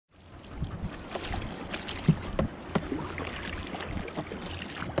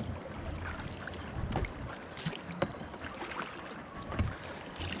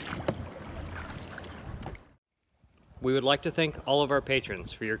we would like to thank all of our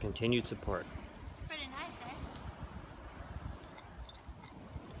patrons for your continued support. Pretty nice, eh?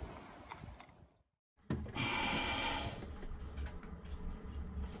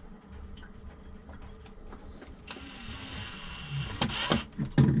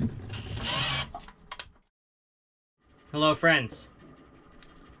 Hello friends.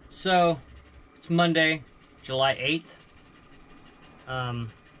 So, it's Monday, July 8th.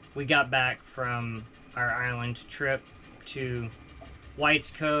 We got back from our island trip to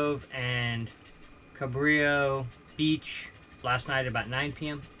White's Cove and Cabrillo Beach last night about 9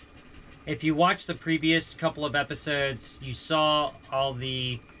 p.m. If you watched the previous couple of episodes, you saw all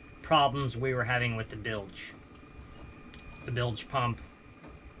the problems we were having with the bilge pump,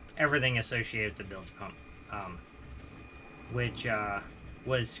 everything associated with the bilge pump, which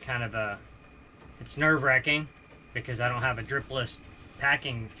was kind of it's nerve-wracking because I don't have a dripless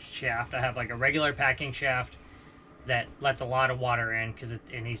packing shaft. I have like a regular packing shaft that lets a lot of water in because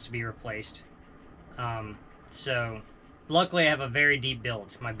it needs to be replaced. So luckily I have a very deep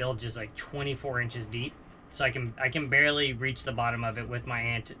bilge. My bilge is like 24 inches deep, so I can barely reach the bottom of it with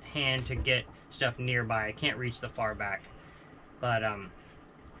my hand to get stuff nearby. I can't reach the far back. But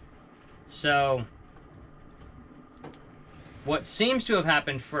so what seems to have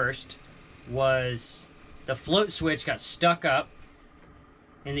happened first was the float switch got stuck up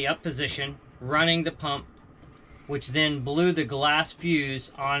in the up position, running the pump, which then blew the glass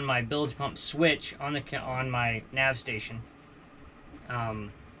fuse on my bilge pump switch on my nav station.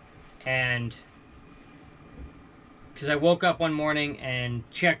 And because I woke up one morning and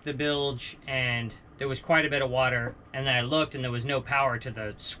checked the bilge, and there was quite a bit of water, and then I looked and there was no power to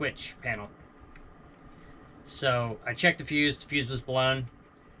the switch panel. So I checked the fuse was blown.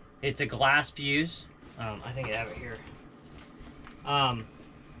 It's a glass fuse. I think I have it here.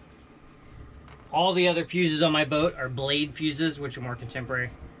 All the other fuses on my boat are blade fuses, which are more contemporary.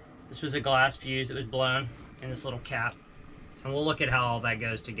 This was a glass fuse that was blown in this little cap. And we'll look at how all that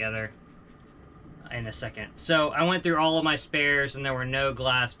goes together in a second. So I went through all of my spares and there were no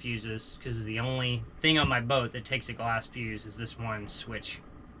glass fuses, because the only thing on my boat that takes a glass fuse is this one switch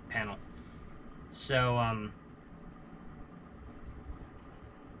panel. So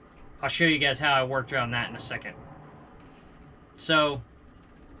I'll show you guys how I worked around that in a second. So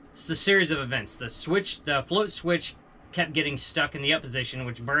it's a series of events. The float switch kept getting stuck in the up position,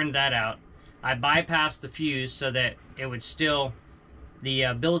 which burned that out. I bypassed the fuse so that it would still,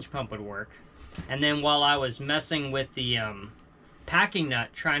 the bilge pump would work. And then while I was messing with the packing nut,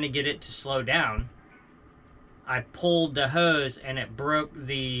 trying to get it to slow down, I pulled the hose and it broke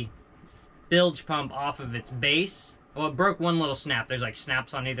the bilge pump off of its base. Well, it broke one little snap. There's like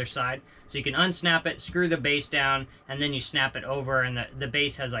snaps on either side. So you can unsnap it, screw the base down, and then you snap it over, and the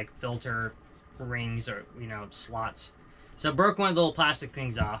base has like filter rings or, slots. So it broke one of the little plastic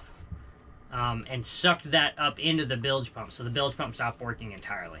things off, and sucked that up into the bilge pump. So the bilge pump stopped working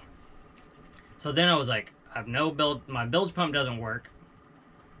entirely. So then I was like, my bilge pump doesn't work.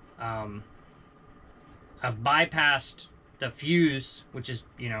 I've bypassed the fuse, which is,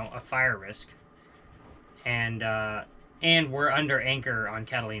 a fire risk. And we're under anchor on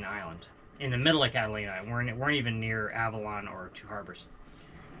Catalina Island, in the middle of Catalina Island. We're even near Avalon or Two Harbors.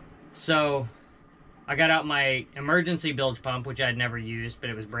 So I got out my emergency bilge pump, which I'd never used,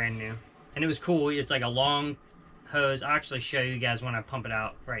 but it was brand new, and it was cool. It's like a long hose. I'll actually show you guys when I pump it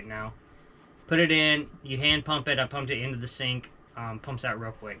out right now. Put it in, you hand pump it. I pumped it into the sink, pumps out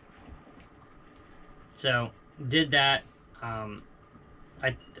real quick. So did that. I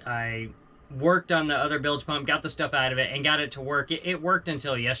worked on the other bilge pump, got the stuff out of it, and got it to work. It worked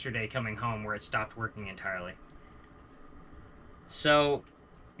until yesterday coming home, where it stopped working entirely. So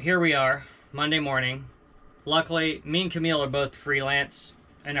here we are, Monday morning. Luckily, me and Camille are both freelance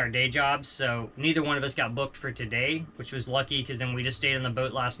in our day jobs, so neither one of us got booked for today, which was lucky, because then we just stayed on the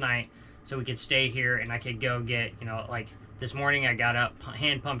boat last night, so we could stay here and I could go get, like this morning I got up,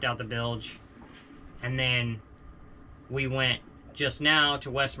 hand pumped out the bilge, and then we went just now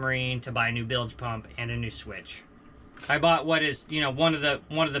to West Marine to buy a new bilge pump and a new switch. I bought what is, one of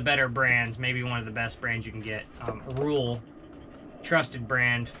the better brands, maybe one of the best brands you can get. Rule, trusted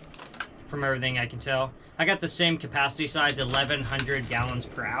brand from everything I can tell. I got the same capacity size, 1,100 gallons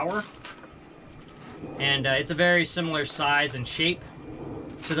per hour. And it's a very similar size and shape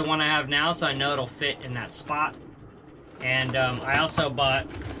to the one I have now, so I know it'll fit in that spot. And I also bought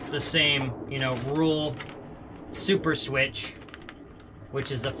the same, Rule Super Switch, which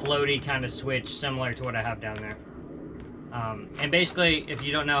is the floaty kind of switch similar to what I have down there. And basically, if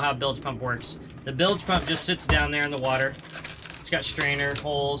you don't know how bilge pump works, the bilge pump just sits down there in the water. It's got strainer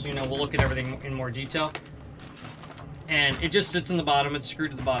holes, we'll look at everything in more detail. and it just sits in the bottom. It's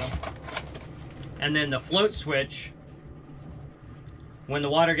screwed to the bottom. And then the float switch, when the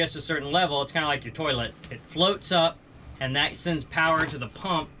water gets to a certain level, it's kind of like your toilet. It floats up, and that sends power to the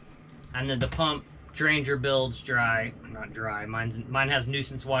pump, and then the pump drains your bilge dry. Not dry, mine has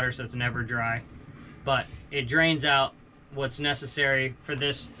nuisance water, so it's never dry. But it drains out what's necessary for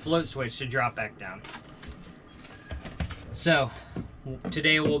this float switch to drop back down. So,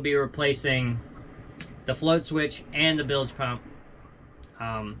 today we'll be replacing the float switch and the bilge pump.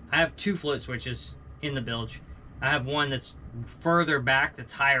 I have two float switches in the bilge. I have one that's further back,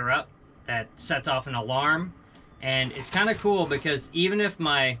 that's higher up, that sets off an alarm. And it's kind of cool because even if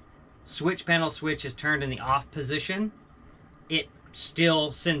my switch panel switch is turned in the off position, it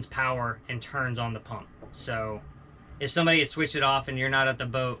still sends power and turns on the pump. So if somebody had switched it off and you're not at the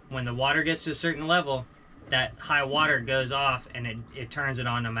boat, when the water gets to a certain level, that high water goes off and it turns it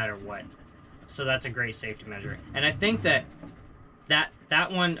on no matter what. So that's a great safety measure. And I think that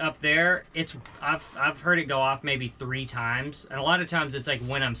one up there, I've heard it go off maybe 3 times. And a lot of times it's like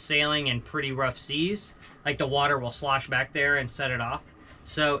when I'm sailing in pretty rough seas, like the water will slosh back there and set it off.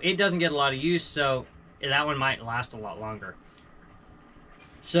 So it doesn't get a lot of use, so that one might last a lot longer.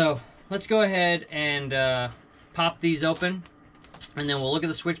 So let's go ahead and pop these open, and then we'll look at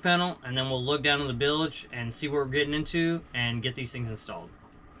the switch panel, and then we'll look down on the bilge and see what we're getting into and get these things installed.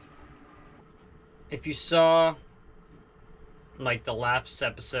 If you saw like the last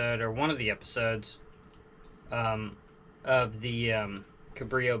episode, or one of the episodes of the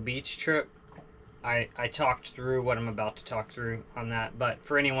Cabrillo Beach trip, I talked through what I'm about to talk through on that. But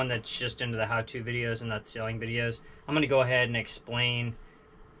for anyone that's just into the how-to videos and not sailing videos, I'm going to go ahead and explain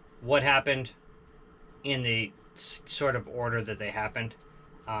what happened in the sort of order that they happened.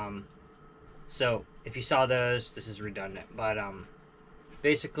 So if you saw those, this is redundant, but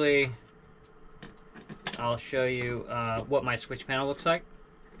basically I'll show you what my switch panel looks like,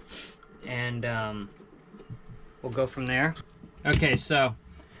 and we'll go from there. Okay, so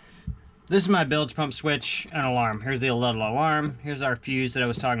this is my bilge pump switch and alarm. Here's the little alarm. Here's our fuse that I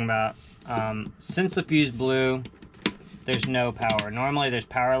was talking about. Since the fuse blew, there's no power. Normally there's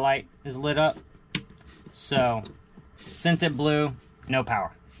power light is lit up. So since it blew, no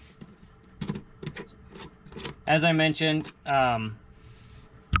power. As I mentioned,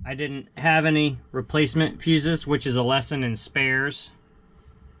 I didn't have any replacement fuses, which is a lesson in spares.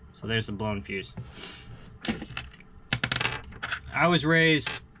 So there's the blown fuse. I was raised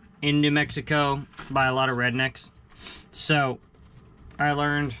in New Mexico by a lot of rednecks. So I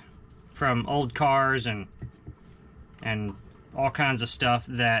learned from old cars and all kinds of stuff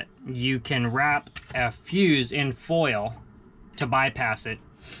that you can wrap a fuse in foil to bypass it.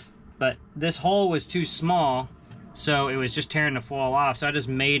 But this hole was too small, so it was just tearing the foil off. So I just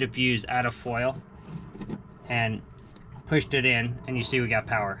made a fuse out of foil and pushed it in, and you see we got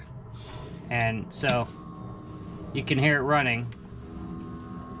power. And so you can hear it running.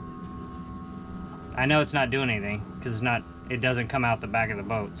 I know it's not doing anything because it doesn't come out the back of the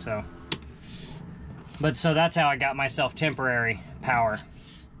boat. So that's how I got myself temporary power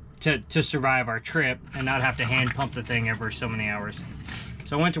to survive our trip and not have to hand pump the thing every so many hours.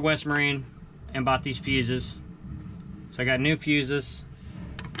 So I went to West Marine and bought these fuses. So I got new fuses,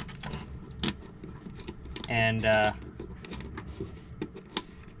 and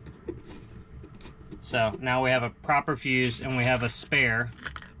so now we have a proper fuse and we have a spare.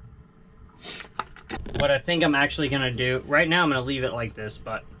 What I think I'm actually gonna do, right now I'm gonna leave it like this,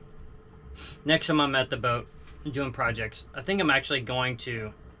 but next time I'm at the boat doing projects, I think I'm actually going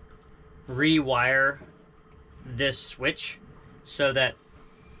to rewire this switch so that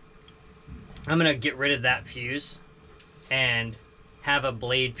I'm gonna get rid of that fuse and have a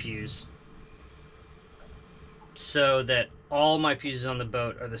blade fuse so that all my fuses on the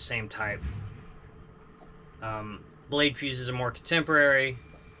boat are the same type. Blade fuses are more contemporary,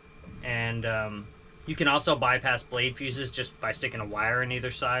 and you can also bypass blade fuses just by sticking a wire on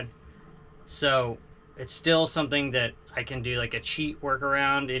either side. So it's still something that I can do like a cheat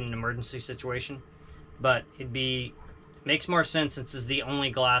workaround in an emergency situation, but makes more sense, since it's the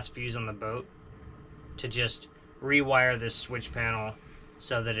only glass fuse on the boat, to just rewire this switch panel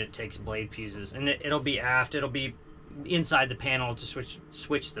so that it takes blade fuses. And it'll be aft, it'll be inside the panel to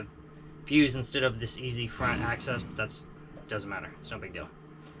switch the fuse instead of this easy front access, but that doesn't matter, it's no big deal.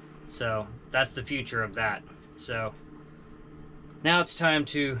 So that's the future of that. So now it's time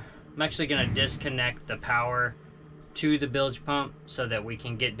I'm actually going to disconnect the power to the bilge pump so that we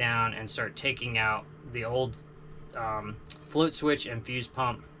can get down and start taking out the old float switch and fuse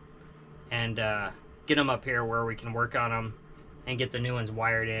pump, and get them up here where we can work on them and get the new ones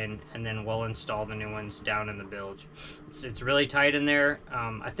wired in, and then we'll install the new ones down in the bilge. It's really tight in there.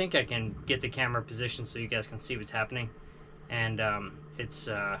 I think I can get the camera positioned so you guys can see what's happening. And it's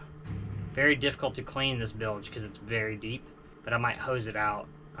very difficult to clean this bilge because it's very deep, but I might hose it out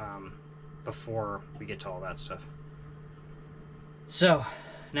before we get to all that stuff. So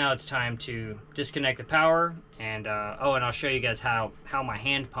now it's time to disconnect the power, and oh, and I'll show you guys how my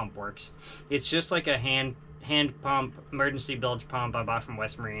hand pump works. It's just like a hand pump, emergency bilge pump I bought from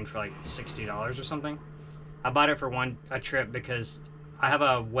West Marine for like $60 or something. I bought it for a trip because I have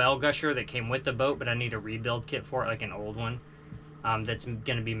a well gusher that came with the boat, but I need a rebuild kit for it, like an old one, that's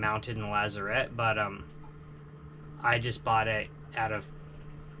going to be mounted in the lazarette. But I just bought it out of,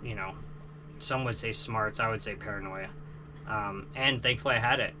 you know, some would say smarts, I would say paranoia. And thankfully I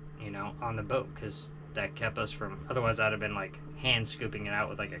had it, you know, on the boat, because that kept us from, otherwise I'd have been like hand scooping it out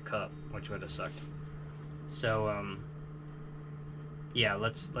with like a cup, which would have sucked. So yeah,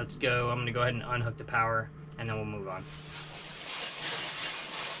 let's go. I'm gonna go ahead and unhook the power, and then we'll move on.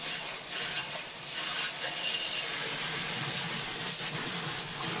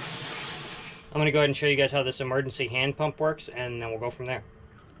 I'm gonna go ahead and show you guys how this emergency hand pump works, and then we'll go from there.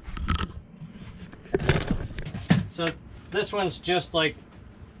 So this one's just like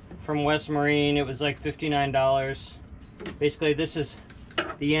from West Marine. It was like $59. Basically, this is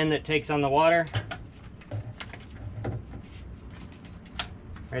the end that takes on the water.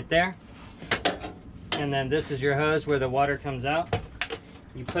 Right there. And then this is your hose where the water comes out.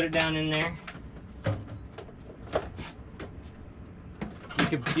 You put it down in there.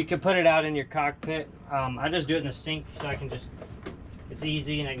 You could put it out in your cockpit. I just do it in the sink so I can just, it's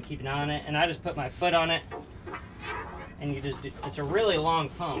easy and I can keep an eye on it. And I just put my foot on it, and you just, it's a really long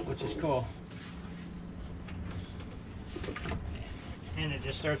pump, which is cool. And it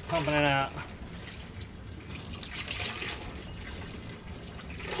just starts pumping it out.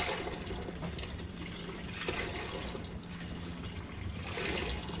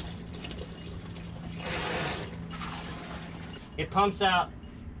 It pumps out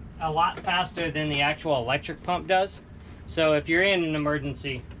a lot faster than the actual electric pump does. So if you're in an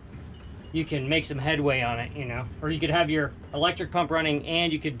emergency, you can make some headway on it, you know. Or you could have your electric pump running,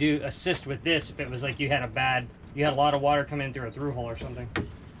 and you could do assist with this if it was like you had a lot of water coming in through a through hole or something.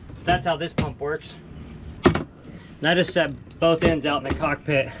 That's how this pump works. And I just set both ends out in the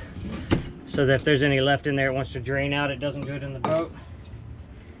cockpit so that if there's any left in there it wants to drain out, it doesn't do it in the boat.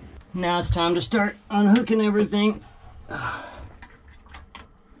 Now it's time to start unhooking everything.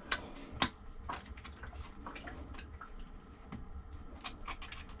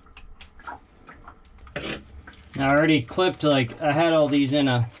 I already clipped, like, I had all these in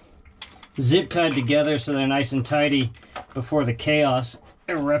a zip tied together so they're nice and tidy before the chaos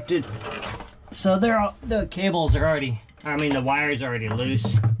erupted. So the cables are already, I mean the wire's already loose.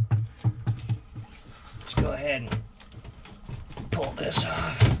 Let's go ahead and pull this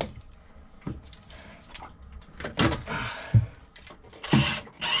off.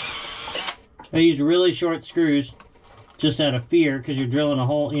 I use really short screws just out of fear, because you're drilling a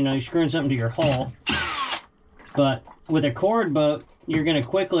hole, you know, you're screwing something to your hull. But with a cord boat, you're going to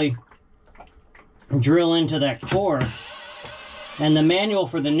quickly drill into that core. And the manual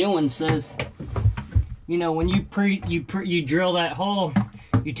for the new one says, you know, when you drill that hole,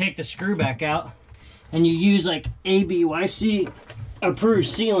 you take the screw back out, and you use like ABYC approved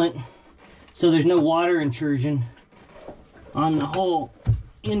sealant, so there's no water intrusion on the hole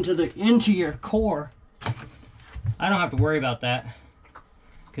into your core. I don't have to worry about that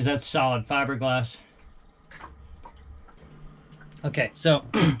because that's solid fiberglass. Okay, so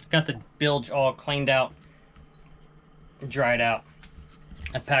got the bilge all cleaned out, dried out.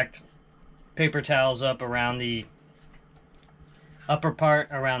 I packed paper towels up around the upper part,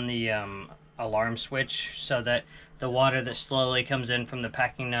 around the alarm switch, so that the water that slowly comes in from the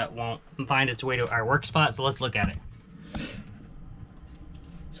packing nut won't find its way to our work spot. So let's look at it.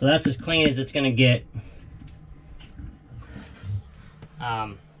 So that's as clean as it's gonna get.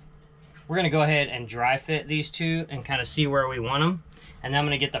 We're gonna go ahead and dry fit these two and kind of see where we want them. And then I'm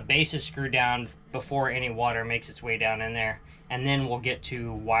gonna get the bases screwed down before any water makes its way down in there. And then we'll get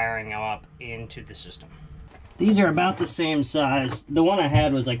to wiring them up into the system. These are about the same size. The one I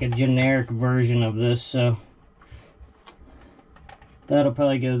had was like a generic version of this, so that'll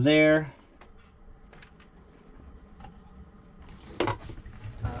probably go there.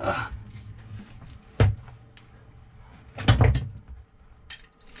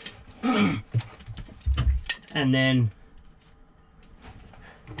 And then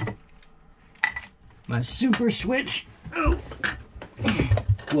my super switch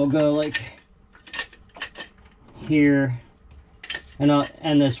will go like here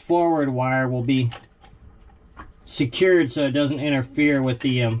And this forward wire will be secured so it doesn't interfere with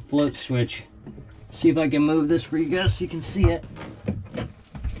the float switch. See if I can move this for you guys so you can see it.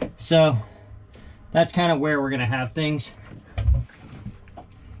 So that's kind of where we're gonna have things.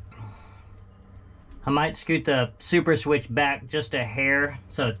 I might scoot the super switch back just a hair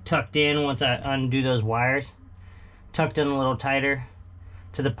so it's tucked in once I undo those wires. Tucked in a little tighter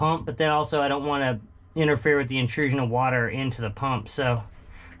to the pump, but then also I don't want to interfere with the intrusion of water into the pump, so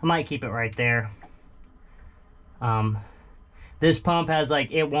I might keep it right there. This pump has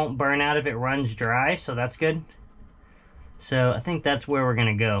like, it won't burn out if it runs dry, so that's good. So I think that's where we're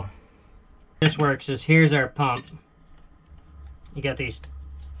gonna go. This works is, here's our pump. You got these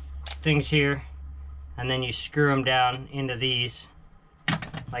things here, and then you screw them down into these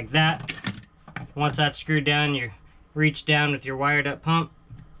like that. Once that's screwed down, you reach down with your wired up pump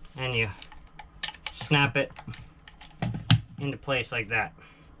and you snap it into place like that.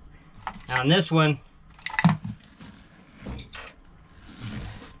 Now on this one,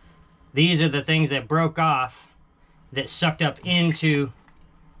 these are the things that broke off that sucked up into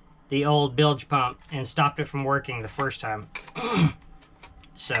the old bilge pump and stopped it from working the first time.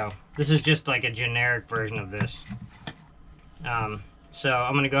 So this is just like a generic version of this. So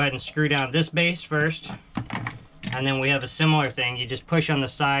I'm gonna go ahead and screw down this base first, and then we have a similar thing. You just push on the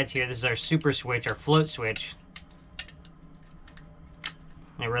sides here. This is our super switch, our float switch.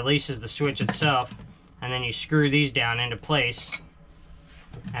 It releases the switch itself, and then you screw these down into place,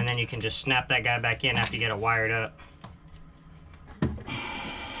 and then you can just snap that guy back in after you get it wired up.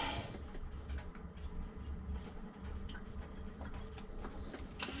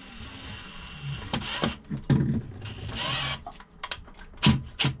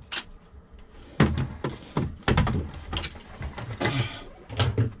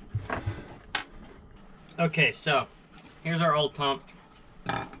 Okay, so here's our old pump.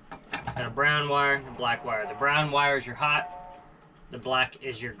 Got a brown wire and a black wire. The brown wire is your hot, the black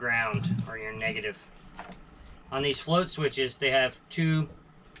is your ground or your negative. On these float switches, they have two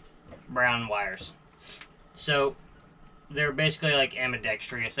brown wires. So they're basically like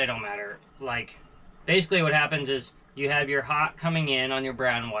ambidextrous, they don't matter. Like, basically what happens is you have your hot coming in on your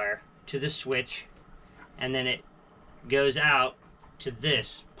brown wire to the switch, and then it goes out to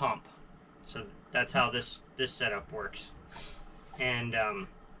this pump. So that's how this setup works. And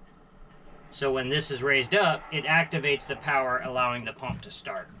so when this is raised up, it activates the power, allowing the pump to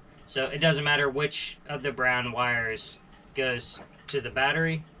start. So it doesn't matter which of the brown wires goes to the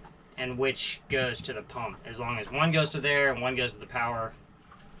battery and which goes to the pump. As long as one goes to there and one goes to the power,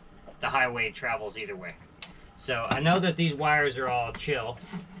 the highway travels either way. So I know that these wires are all chill,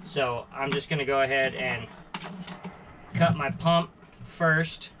 so I'm just gonna go ahead and cut my pump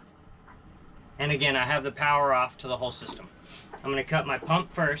first. And again, I have the power off to the whole system. I'm gonna cut my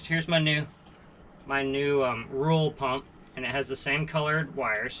pump first. Here's my new rule pump, and it has the same colored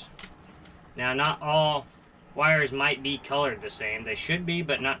wires. Now, not all wires might be colored the same. They should be,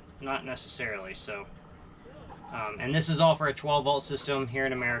 but not necessarily. So, and this is all for a 12-volt system here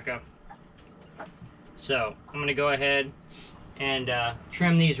in America. So I'm gonna go ahead and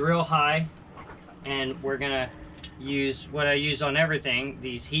trim these real high, and we're gonna use what I use on everything,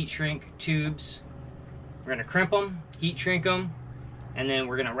 these heat shrink tubes. We're gonna crimp them, heat shrink them, and then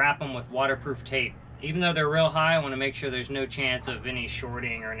we're gonna wrap them with waterproof tape. Even though they're real high, I wanna make sure there's no chance of any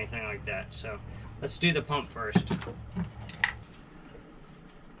shorting or anything like that. So let's do the pump first.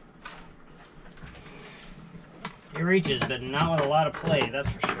 It reaches, but not with a lot of play, that's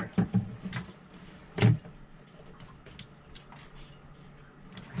for sure.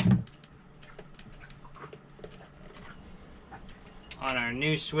 On our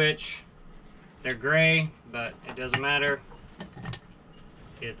new switch, they're gray, but it doesn't matter.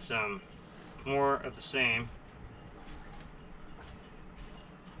 It's more of the same.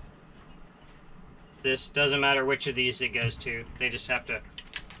 This doesn't matter which of these it goes to. They just have to.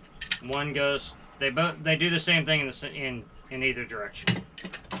 One goes. They do the same thing in either direction.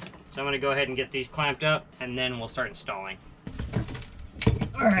 So I'm going to go ahead and get these clamped up, and then we'll start installing.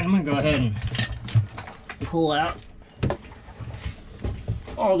 All right, I'm going to go ahead and pull out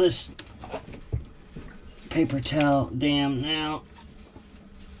all this paper towel dam now.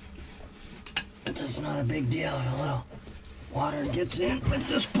 It's not a big deal if a little water gets in at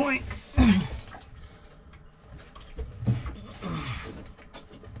this point.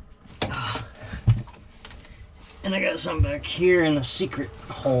 And I got some back here in the secret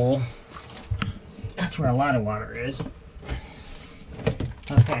hole. That's where a lot of water is.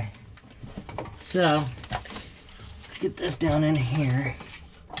 Okay, so let's get this down in here.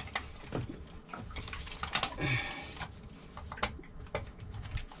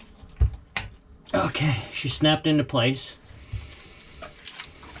 she snapped into place.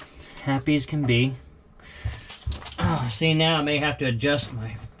 Happy as can be. Oh, see, now I may have to adjust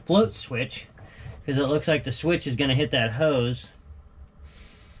my float switch because it looks like the switch is going to hit that hose.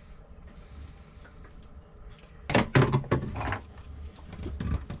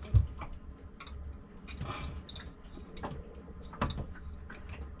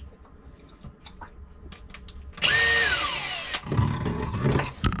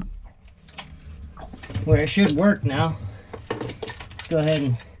 Where it should work now. Let's go ahead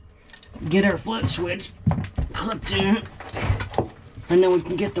and get our float switch clipped in, and then we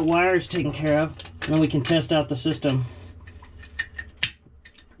can get the wires taken care of, and then we can test out the system.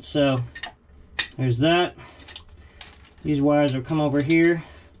 So there's that. These wires will come over here,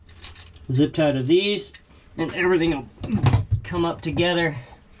 zip tie to these, and everything will come up together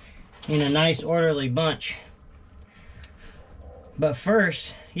in a nice orderly bunch. But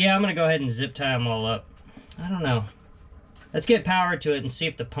first, yeah, I'm gonna go ahead and zip tie them all up. I don't know. Let's get power to it and see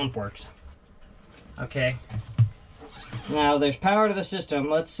if the pump works. Okay. Now there's power to the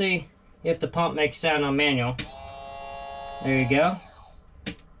system. Let's see if the pump makes sound on manual. There you go.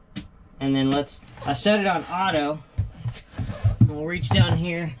 And then I set it on auto. We'll reach down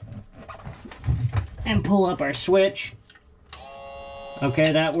here and pull up our switch.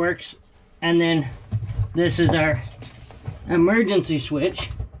 Okay, that works. And then this is our emergency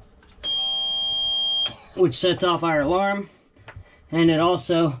switch, which sets off our alarm, and it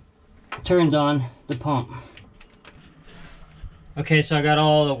also turns on the pump. Okay, so I got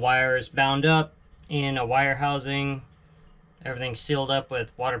all the wires bound up in a wire housing. Everything's sealed up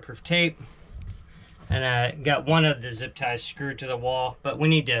with waterproof tape. And I got one of the zip ties screwed to the wall, but we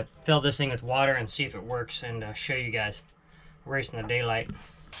need to fill this thing with water and see if it works and show you guys. Racing the daylight.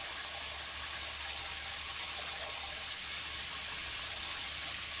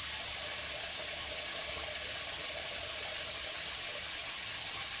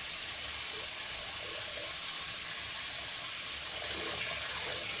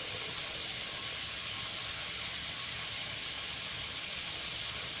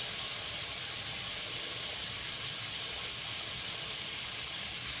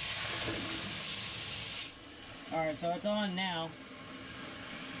 Alright, so it's on now.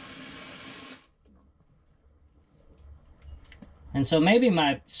 And so maybe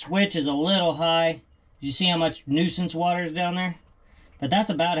my switch is a little high. You see how much nuisance water is down there? But that's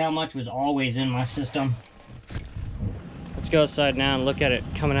about how much was always in my system. Let's go outside now and look at it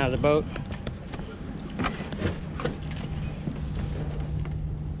coming out of the boat.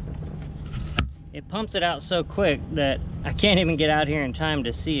 It pumps it out so quick that I can't even get out here in time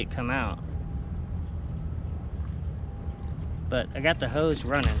to see it come out. But I got the hose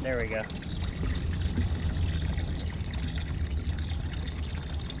running. There we go.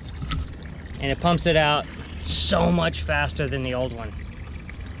 And it pumps it out so much faster than the old one.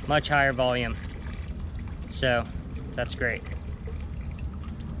 Much higher volume. So that's great.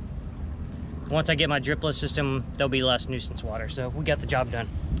 Once I get my dripless system, there'll be less nuisance water. So we got the job done.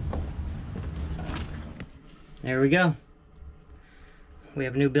 There we go. We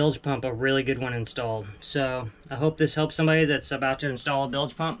have a new bilge pump, a really good one installed. So I hope this helps somebody that's about to install a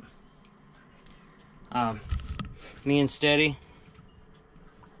bilge pump. Me and Steady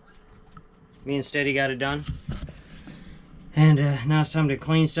got it done. And now it's time to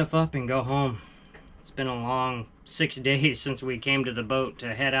clean stuff up and go home. It's been a long 6 days since we came to the boat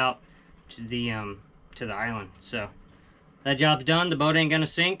to head out to the island. So that job's done. The boat ain't gonna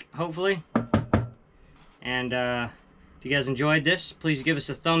sink, hopefully. And if you guys enjoyed this, please give us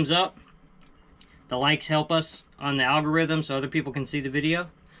a thumbs up. The likes help us on the algorithm so other people can see the video.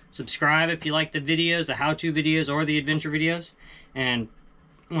 Subscribe if you like the videos, the how-to videos, or the adventure videos. And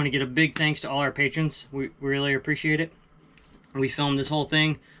I want to get a big thanks to all our patrons. We really appreciate it. We filmed this whole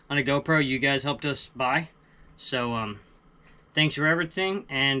thing on a GoPro you guys helped us buy. So thanks for everything,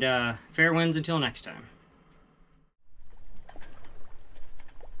 and fair winds until next time.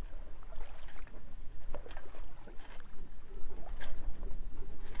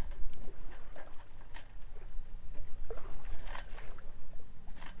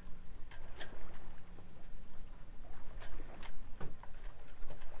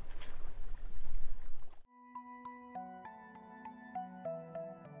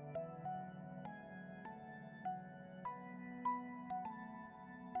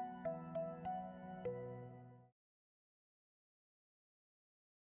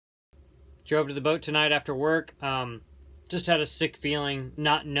 Drove to the boat tonight after work. Just had a sick feeling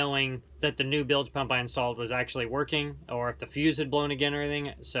not knowing that the new bilge pump I installed was actually working, or if the fuse had blown again or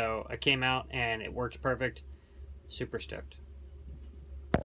anything. So I came out and it worked perfect. Super stoked.